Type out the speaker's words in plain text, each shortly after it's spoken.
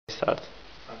start.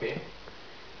 Okay.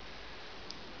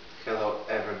 Hello,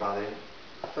 everybody.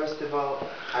 First of all,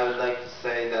 I would like to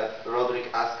say that Roderick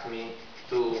asked me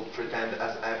to pretend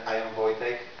as I am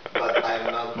Wojtek, but I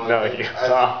am not No, Wojtek, you as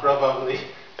are. you probably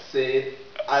see it.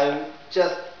 I'm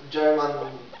just German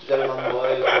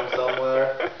boy from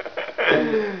somewhere,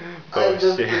 and I'm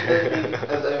just Bullshit. pretending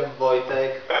as I'm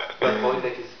Wojtek, but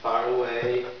Wojtek is far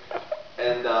away,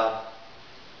 and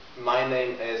my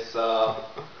name is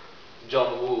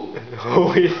John Woo.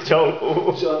 Who is John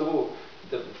Woo? John Woo,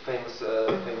 the famous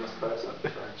person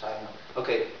from China.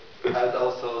 Okay, I'd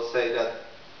also say that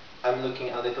I'm looking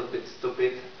a little bit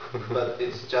stupid, but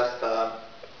it's just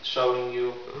showing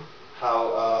you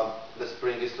how the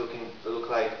spring is look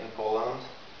like in Poland.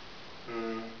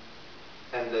 Mm,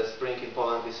 and the spring in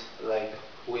Poland is like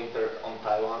winter on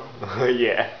Taiwan.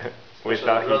 Yeah,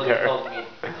 without Roderick heater. told me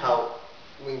how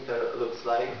winter looks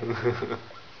like.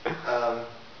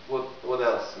 What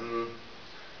else?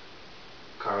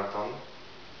 Carlton,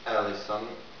 Allison,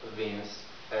 Vince,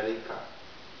 Erika.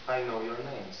 I know your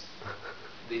names.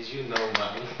 Did you know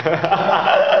mine?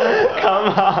 Come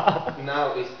on.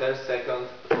 Now is 10 seconds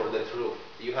for the truth.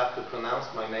 You have to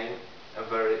pronounce my name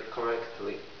very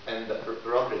correctly, and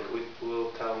Roderick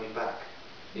will tell me back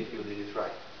if you did it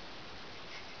right.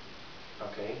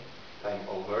 Okay, time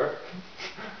over.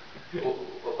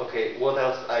 Okay, what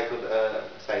else I could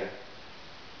say?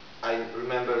 I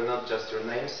remember not just your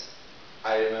names.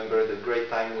 I remember the great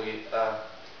time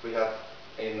we have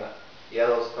in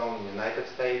Yellowstone, in the United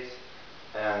States,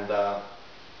 and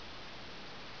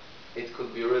it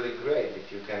could be really great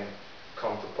if you can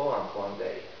come to Poland one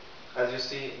day. As you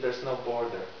see, there's no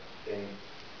border in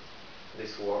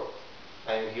this world.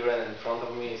 I'm here, and in front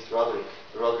of me is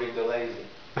Roderick the Lazy.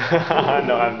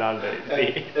 No, I'm not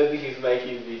lazy. And he's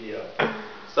making video.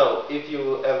 So, if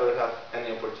you ever have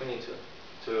any opportunity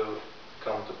to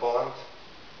come to Poland,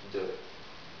 do it.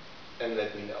 And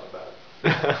let me know about it.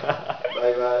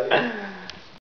 Bye bye.